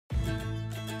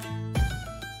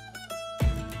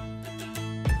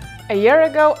A year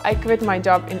ago, I quit my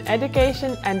job in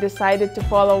education and decided to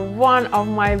follow one of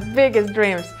my biggest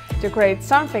dreams, to create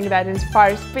something that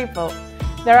inspires people.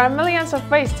 There are millions of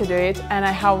ways to do it, and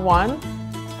I have one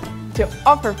to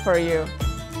offer for you.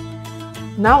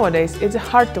 Nowadays, it's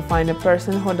hard to find a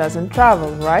person who doesn't travel,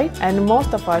 right? And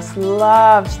most of us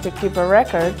loves to keep a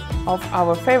record of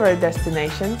our favorite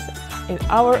destinations in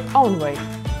our own way.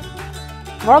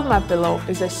 World Map below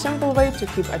is a simple way to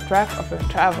keep a track of your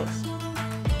travels.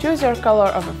 Choose your color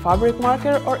of a fabric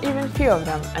marker or even few of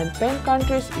them and paint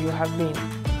countries you have been.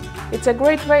 It's a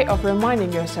great way of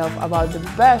reminding yourself about the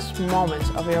best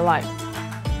moments of your life.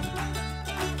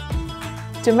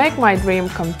 To make my dream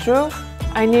come true,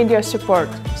 I need your support,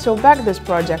 so back this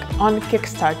project on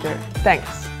Kickstarter.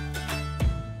 Thanks!